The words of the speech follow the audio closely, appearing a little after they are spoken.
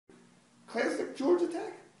classic Georgia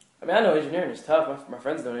Tech. I mean, I know engineering is tough. My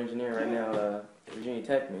friend's doing engineering right now at Virginia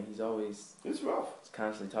Tech. Man, he's always it's rough. He's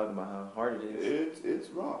constantly talking about how hard it is. It's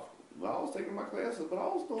rough. Well, I was taking my classes, but I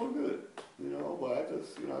was doing good. But I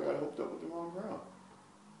just I got hooked up with the wrong crowd.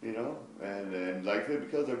 And like I said,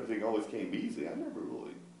 because everything always came easy, I never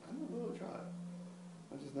really tried.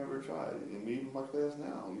 I just never tried. And even my class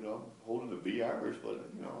now, I'm holding a B average, but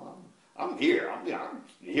I'm here. I'm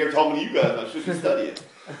here talking to you guys. I should be studying.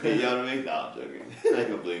 You know what I mean? No, I'm joking. I ain't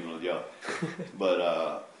gonna blame it on y'all.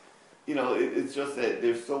 But it's just that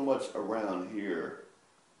there's so much around here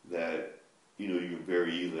that you can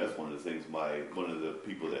very easily. That's one of the things. One of the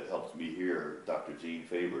people that helps me here, Dr. Jean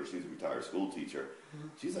Faber, she's a retired school teacher.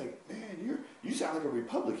 She's like, man, you sound like a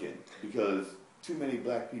Republican, because too many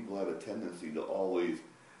black people have a tendency to always,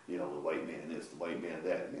 the white man this, the white man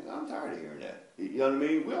that. Man, I'm tired of hearing that. You know what I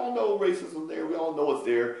mean? We all know racism there. We all know it's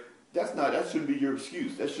there. That shouldn't be your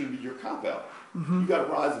excuse. That shouldn't be your cop out. You got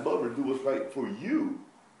to rise above it and do what's right for you.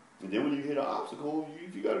 And then when you hit an obstacle,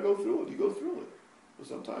 if you got to go through it, you go through it. But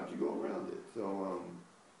sometimes you go around it. So,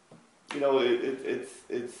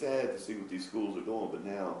 it's sad to see what these schools are doing. But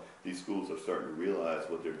now these schools are starting to realize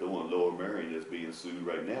what they're doing. Lower Merion is being sued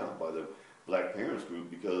right now by the Black Parents Group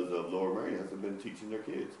because of Lower Merion hasn't been teaching their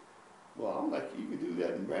kids. Well, I'm like, you can do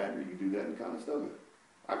that in Bradley, you can do that in Conestoga.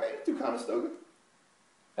 I made it through Conestoga.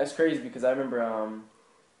 That's crazy, because I remember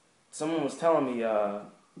someone was telling me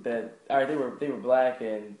that they were black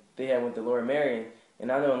and they had went to Lower Merion,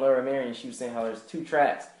 and I know in Lower Merion she was saying how there's two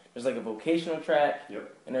tracks. There's like a vocational track,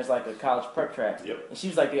 and there's like a college prep track. And she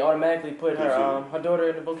was like, they automatically put her daughter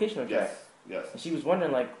in the vocational track. Yes. And she was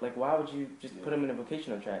wondering like why would you just put them in a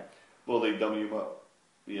vocational track? Well, they dummy them up.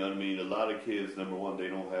 You know what I mean? A lot of kids, number one, they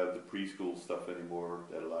don't have the preschool stuff anymore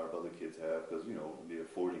that a lot of other kids have because, the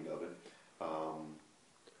affording of it.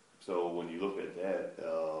 So when you look at that,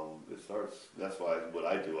 that's why what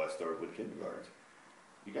I do, I start with kindergartens.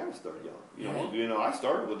 You got to start young. I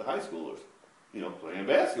started with the high schoolers, playing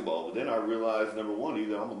basketball. But then I realized, number one,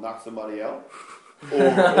 either I'm going to knock somebody out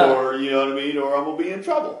or, you know what I mean, or I'm going to be in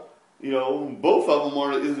trouble. Both of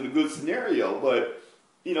them isn't a good scenario, but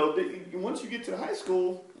once you get to high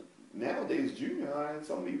school, nowadays junior high and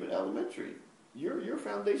some even elementary, your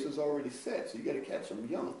foundation's already set, so you got to catch them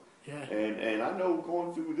young. Yeah. And I know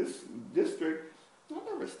going through this district, I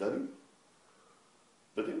never studied,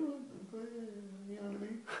 but they were, you know what I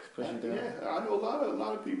mean? I know a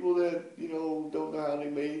lot of people that don't know how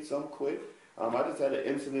they made. Some quit. I just had an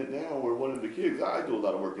incident now where one of the kids. I do a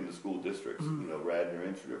lot of work in the school districts. Radnor,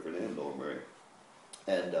 Intruder, and Lower Merion,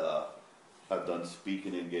 and I've done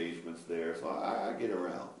speaking engagements there, so I get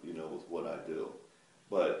around, with what I do.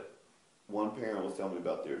 But one parent was telling me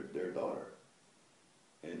about their daughter,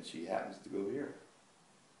 and she happens to go here,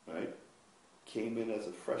 right? Came in as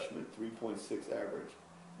a freshman, 3.6 average.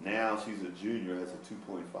 Now she's a junior, has a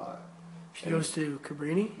 2.5. She goes to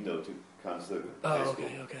Cabrini? No, to Conestoga. Oh,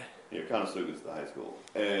 okay. Yeah, Conestoga is the high school.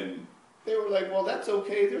 And they were like, well, that's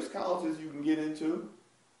okay. There's colleges you can get into.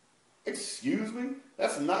 Excuse me?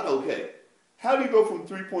 That's not okay. How do you go from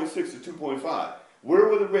 3.6 to 2.5? Where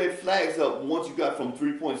were the red flags up once you got from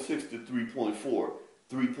 3.6 to 3.4,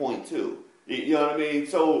 3.2? You know what I mean?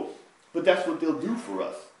 So, but that's what they'll do for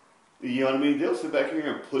us. You know what I mean? They'll sit back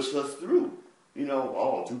here and push us through.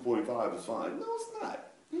 2.5 is fine. No, it's not.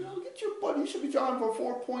 Get your butt. You should be trying for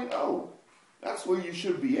 4.0. That's where you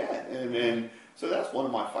should be at. And so that's one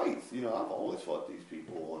of my fights. I've always fought these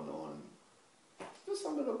people on just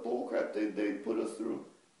some of the bull crap they put us through.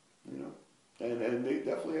 And they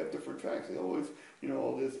definitely have different tracks. They always,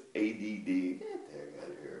 all this ADD. Get the heck out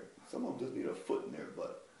of here. Some of them just need a foot in their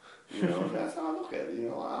butt. That's how I look at it.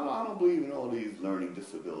 I don't believe in all these learning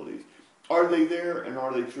disabilities. Are they there and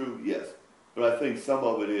are they true? Yes. But I think some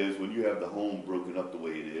of it is when you have the home broken up the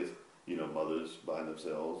way it is, mothers by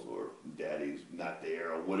themselves or daddy's not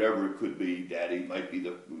there or whatever it could be. Daddy might be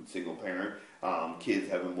the single parent. Kids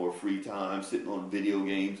having more free time, sitting on video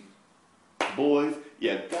games. Boys,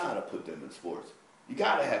 you gotta put them in sports. You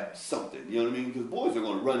gotta have something, you know what I mean? Because boys are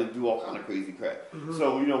gonna run and do all kind of crazy crap.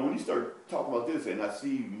 So, when you start talking about this, and I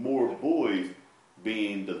see more boys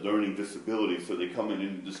being the learning disability, so they coming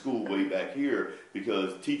into the school way back here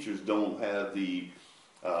because teachers don't have the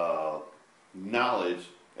knowledge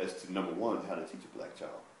as to, number one, how to teach a black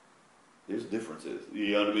child. There's differences,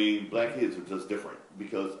 you know what I mean? Black kids are just different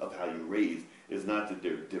because of how you're raised. It's not that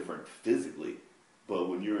they're different physically, but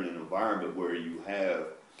when you're in an environment where you have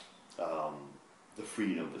the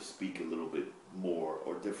freedom to speak a little bit more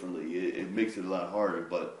or differently, it makes it a lot harder.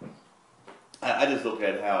 But I just look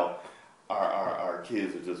at how our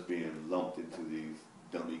kids are just being lumped into these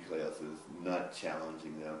dummy classes, not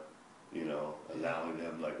challenging them. allowing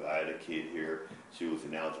them, like I had a kid here, she was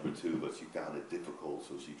in Algebra 2, but she found it difficult,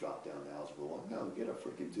 so she dropped down to Algebra 1. No, get a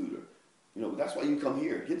freaking tutor. That's why you come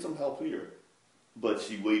here. Get some help here. But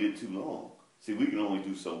she waited too long. See, we can only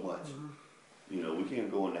do so much. Mm-hmm. We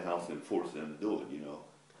can't go in the house and force them to do it,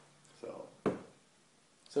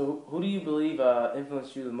 So who do you believe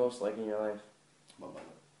influenced you the most, like, in your life? My mother.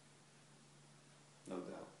 No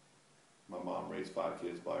doubt. My mom raised 5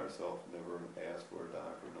 kids by herself, never asked for a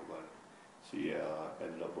dime for nobody. She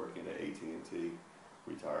ended up working at AT&T,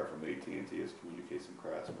 retired from AT&T as communication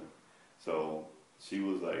craftsman. So she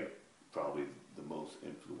was like probably the most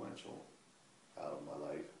influential out of my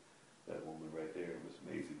life. That woman right there, Miss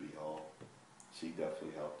Maisie B. Hall, she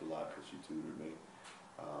definitely helped a lot because she tutored me.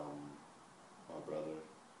 My brother,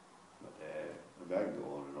 my dad, I can go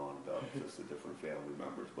on and on about just the different family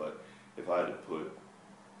members, but if I had to put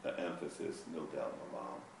an emphasis, no doubt my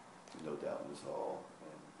mom, no doubt Miss Hall,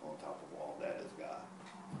 and on top of all that is God.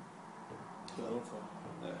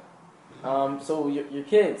 Yeah. So your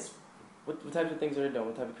kids, what types of things are they doing?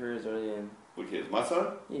 What type of careers are they in? What kids? My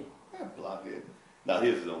son? Yeah. Blockhead. Now he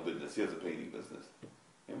has his own business. He has a painting business.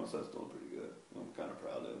 Yeah, my son's doing pretty good. I'm kind of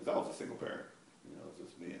proud of him. 'Cause I was a single parent. It's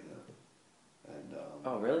just me and him. And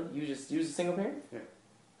oh, really? You was a single parent?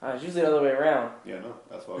 Yeah. It's usually the other way around. Yeah, no,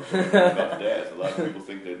 that's why I was talking about the dads. A lot of people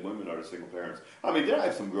think that women are the single parents. I mean, I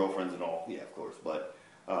have some girlfriends and all, yeah, of course, but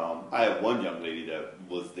I have one young lady that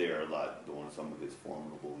was there a lot during some of his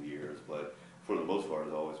formidable years, but for the most part,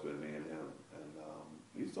 it's always been me and him. And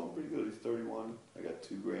he's doing pretty good. He's 31. I got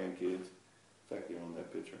 2 grandkids. In fact, they're on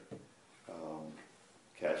that picture.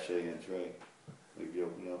 Cachet and Trey. Maybe you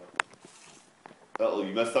open up. Uh-oh,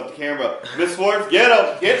 you messed up the camera. Miss Swartz, get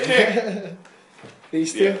up. Get Nick.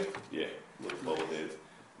 These two? Yeah, little bubble heads.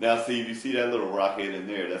 Now, see, if you see that little rockhead in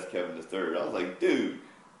there, that's Kevin the third. I was like, dude,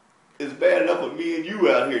 it's bad enough with me and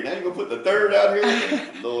you out here. Now you're going to put the third out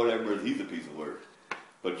here? Lord have mercy, he's a piece of work.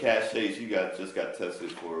 But Cachet, she just got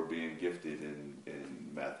tested for being gifted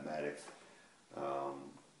in mathematics.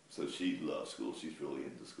 So she loves school. She's really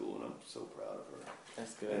into school, and I'm so proud of her.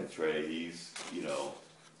 That's good. And Trey, he's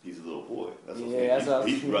a little boy. That's what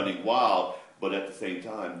he's running wild, but at the same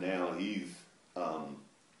time, now he's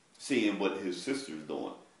seeing what his sister's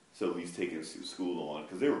doing. So he's taking school on,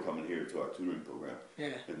 because they were coming here to our tutoring program,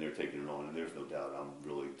 and they're taking it on, and there's no doubt I'm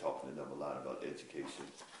really talking to them a lot about education.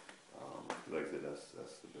 Like I said,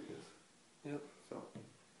 that's the biggest. Yep.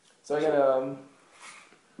 So I got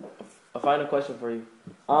a final question for you.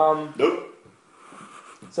 Nope.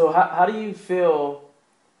 So how do you feel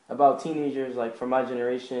about teenagers, like from my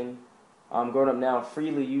generation, growing up now,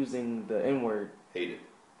 freely using the N-word? Hate it.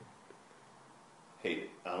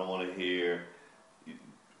 I don't want to hear.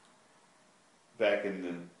 Back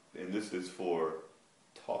and this is for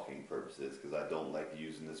talking purposes, because I don't like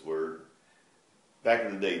using this word. Back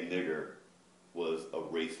in the day, nigger was a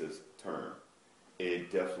racist term.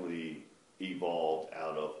 It definitely evolved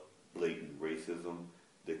out of blatant racism,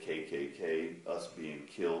 the KKK, us being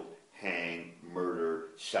killed, hanged, murdered,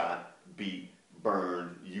 shot, beat,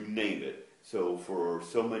 burned, you name it. So for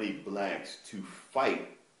so many blacks to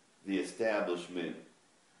fight the establishment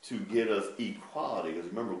to get us equality, because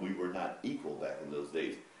remember, we were not equal back in those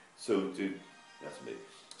days. So to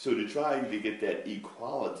try to get that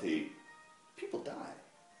equality, people died.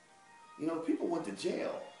 People went to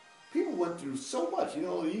jail. People went through so much.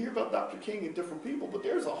 You hear about Dr. King and different people, but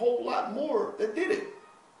there's a whole lot more that did it.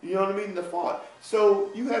 You know what I mean? That fought. So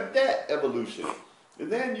you have that evolution.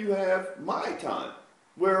 And then you have my time,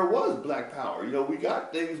 where it was black power. We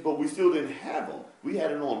got things, but we still didn't have them. We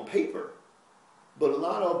had it on paper. But a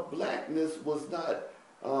lot of blackness was not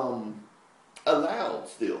allowed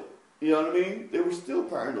still. You know what I mean? They were still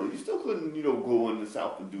paranoid. You still couldn't, go in the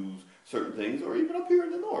South and do certain things, or even up here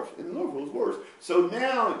in the North. In the North, it was worse. So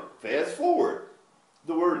now, fast forward,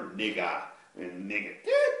 the word nigga and nigga,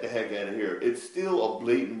 get the heck out of here. It's still a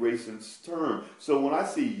blatant racist term. So when I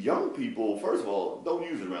see young people, first of all, don't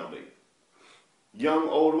use it around me. Young,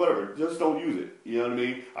 old, whatever, just don't use it. You know what I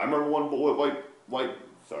mean? I remember one boy,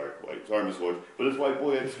 sorry, Miss Lord, but this white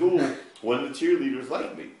boy at school, one of the cheerleaders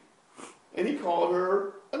liked me. And he called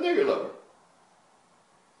her a nigger lover.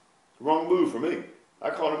 Wrong move for me. I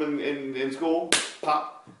called him in school,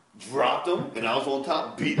 pop, dropped him, and I was on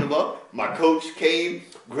top beating him up. My coach came,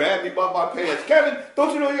 grabbed me by my pants. Kevin,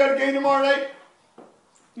 don't you know you got a game tomorrow night?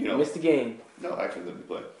 Missed the game. No, actually let me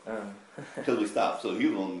play. Because we stopped. So he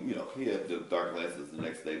was on, he had the dark glasses the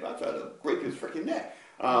next day, but I tried to break his freaking neck.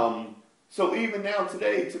 So even now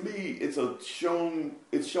today, to me, it's showing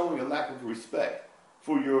a lack of respect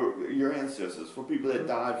for your ancestors, for people that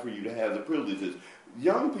died for you to have the privileges.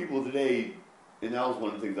 Young people today and that was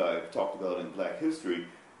one of the things I talked about in Black History,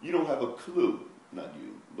 you don't have a clue, not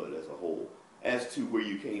you, but as a whole, as to where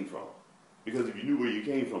you came from. Because if you knew where you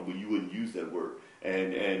came from, well, you wouldn't use that word.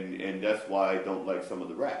 And that's why I don't like some of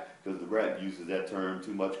the rap, because the rap uses that term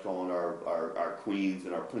too much, calling our queens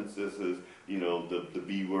and our princesses, the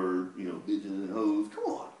B word, bitches and hoes. Come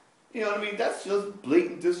on. You know what I mean? That's just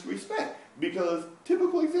blatant disrespect. Because,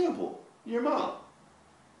 typical example, your mom.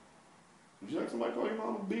 Would you like somebody call your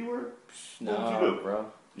mom a B word? No, what would you do? bro.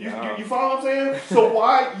 You follow what I'm saying? So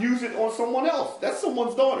why use it on someone else? That's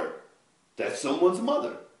someone's daughter. That's someone's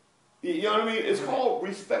mother. You know what I mean? It's called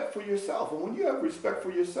respect for yourself. And when you have respect for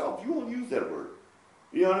yourself, you won't use that word.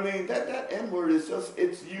 You know what I mean? That N-word is just,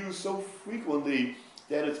 it's used so frequently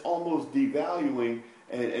that it's almost devaluing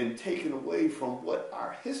and taken away from what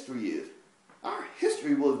our history is. Our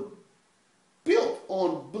history was built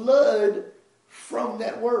on blood from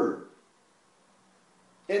that word.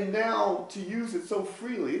 And now to use it so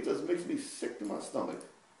freely, it just makes me sick to my stomach.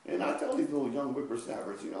 And I tell these little young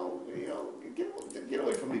whippersnappers, get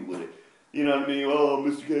away from me with it. You know what I mean? Oh,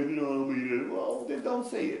 Mr. Kevin, you know what I mean? Well, then don't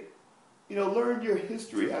say it. Learn your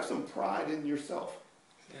history. Have some pride in yourself.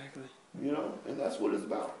 Exactly. And that's what it's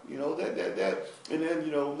about. That. And then,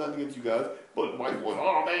 nothing against you guys, but white boys,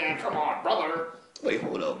 oh man, come on, brother. Wait,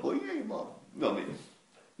 hold up, boy, you ain't mom. No,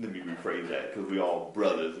 let me rephrase that, because we all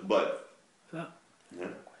brothers, but. Yeah,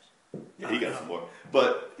 he got some more.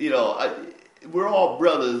 But, we're all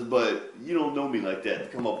brothers, but you don't know me like that to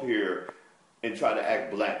come up here and try to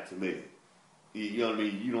act black to me. You know what I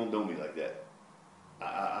mean? You don't know me like that.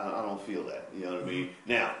 I don't feel that. You know what I mean?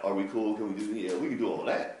 Now, are we cool? Can we do? Yeah, we can do all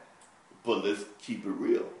that. But let's keep it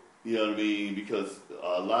real. You know what I mean? Because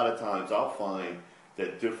a lot of times I'll find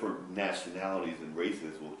that different nationalities and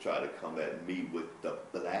races will try to come at me with the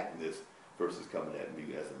blackness versus coming at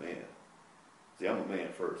me as a man. See, I'm a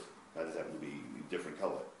man first. I just happen to be a different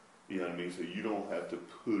color. You know what I mean? So you don't have to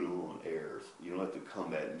put on airs. You don't have to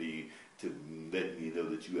come at me to let me know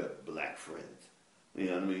that you have black friends. You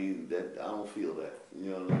know what I mean? That I don't feel that.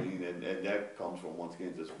 You know what I mean? And that comes from, once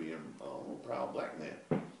again, just being a proud black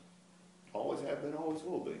man. Always have been, always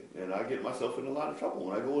will be. And I get myself in a lot of trouble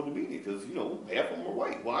when I go into meetings because, half of them are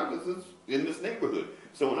white. Why? Because it's in this neighborhood.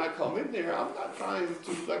 So when I come in there, I'm not trying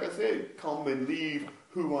to, like I said, come and leave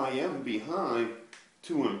who I am behind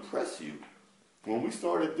to impress you. When we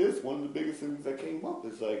started this, one of the biggest things that came up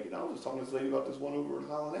is I was just talking to this lady about this one over in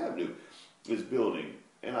Holland Avenue, this building.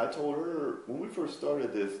 And I told her, when we first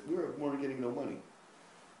started this, we weren't getting no money.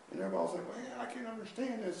 And everybody was like, well, I can't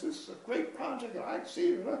understand this. This is a great project, and I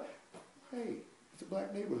see it. Hey, it's a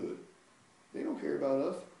black neighborhood. They don't care about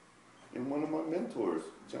us. And one of my mentors,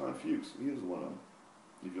 John Fuchs, he was one of them.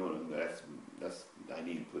 If you want to, that's I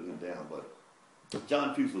need to put him down. But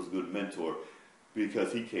John Fuchs was a good mentor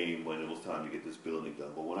because he came when it was time to get this building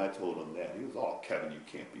done. But when I told him that, he was, oh, Kevin, you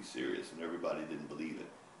can't be serious. And everybody didn't believe it.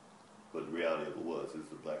 But the reality of it was,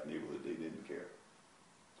 it's a black neighborhood. They didn't care.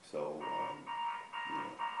 So,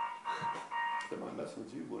 they're not messing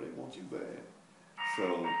with you, boy. They want you bad.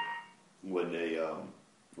 So,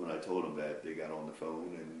 when I told them that, they got on the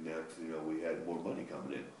phone, and next, we had more money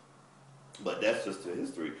coming in. But that's just the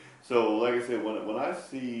history. So, like I said, when I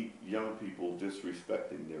see young people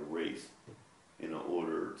disrespecting their race in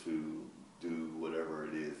order to do whatever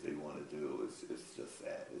it is they want to do, it's just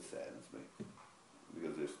sad. It saddens me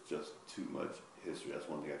because there's just too much history. That's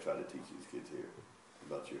one thing I try to teach these kids here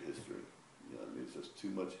about your history. It's just too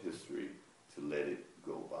much history to let it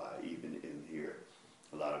go by, even in here.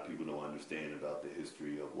 A lot of people don't understand about the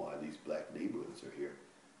history of why these black neighborhoods are here.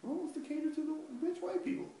 Well, it's to cater to the rich white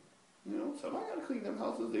people. Somebody got to clean them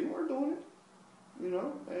houses. They weren't doing it.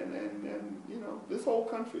 And this whole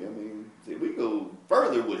country, we go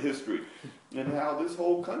further with history and how this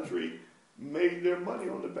whole country made their money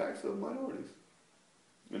on the backs of minorities.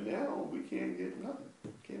 And now we can't get nothing.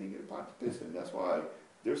 Can't even get a pot to piss in. That's why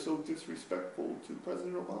they're so disrespectful to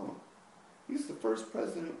President Obama. He's the first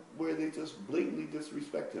president where they just blatantly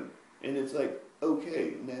disrespect him. And it's like,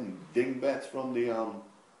 okay, and then dingbats from the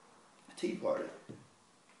Tea Party.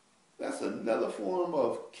 That's another form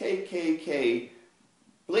of KKK,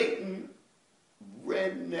 blatant,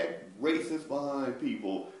 redneck, racist behind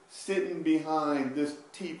people sitting behind this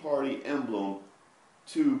Tea Party emblem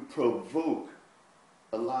to provoke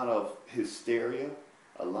a lot of hysteria,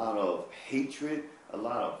 a lot of hatred, a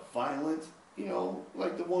lot of violence.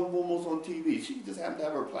 Like the one woman was on TV. She just happened to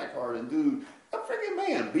have her placard and dude, a freaking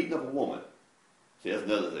man beating up a woman. See, that's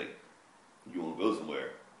another thing. You want to go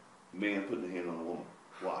somewhere, man putting a hand on a woman.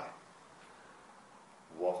 Why?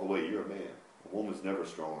 Walk away, you're a man. A woman's never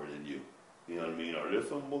stronger than you. You know what I mean? Or there's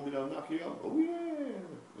some woman that'll knock you out. Oh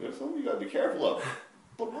yeah. There's something you got to be careful of.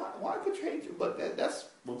 But why put your hate? But that's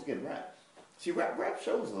once again rap. See, rap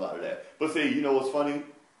shows a lot of that. But see, you know what's funny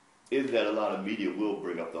is that a lot of media will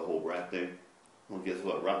bring up the whole rap thing. Well, guess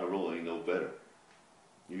what? Rock and roll ain't no better.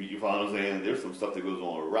 You follow what I'm saying? There's some stuff that goes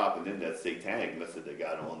on with rock, and then that satanic message they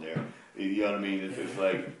got on there. You know what I mean? It's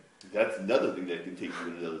like that's another thing that can take you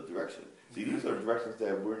in another direction. See, these are directions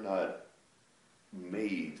that we're not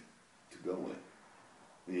made to go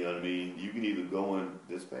in. You know what I mean? You can either go in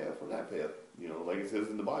this path or that path. You know, like it says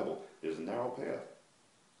in the Bible, there's a narrow path.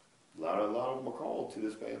 A lot of them are called to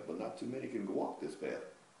this path, but not too many can go walk this path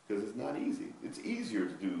because it's not easy. It's easier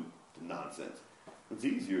to do the nonsense. It's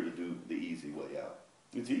easier to do the easy way out.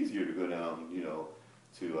 It's easier to go down, you know,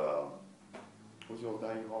 to what's your old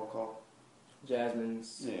dining hall called?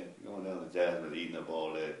 Jasmine's. Yeah, going down to Jasmine, eating up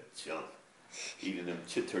all that junk, eating them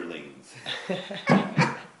chitterlings.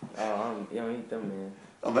 Oh, you don't eat them, man.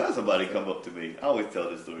 I'm had somebody come up to me. I always tell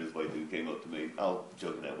this story. This white dude came up to me. I was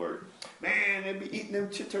joking at work. Man, they be eating them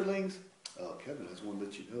chitterlings. Oh, Kevin, I just want to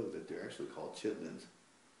let you know that they're actually called chitlins.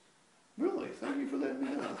 Really? Thank you for letting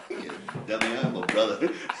me know. Dummy, I'm a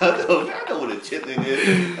brother. I know what a chitlin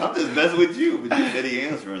is. I'm just messing with you, but you said he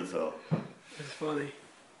answering, so. That's funny.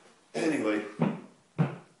 Anyway. I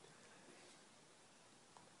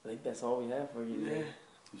think that's all we have for you today. Yeah.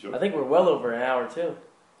 You sure? I think we're well over an hour, too.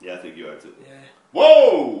 Yeah, I think you are too. Yeah.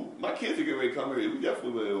 Whoa! My kids are getting ready to come here. We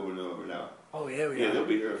definitely way over an hour now. Oh, yeah, we Yeah, are. they'll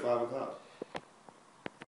be here at 5 o'clock.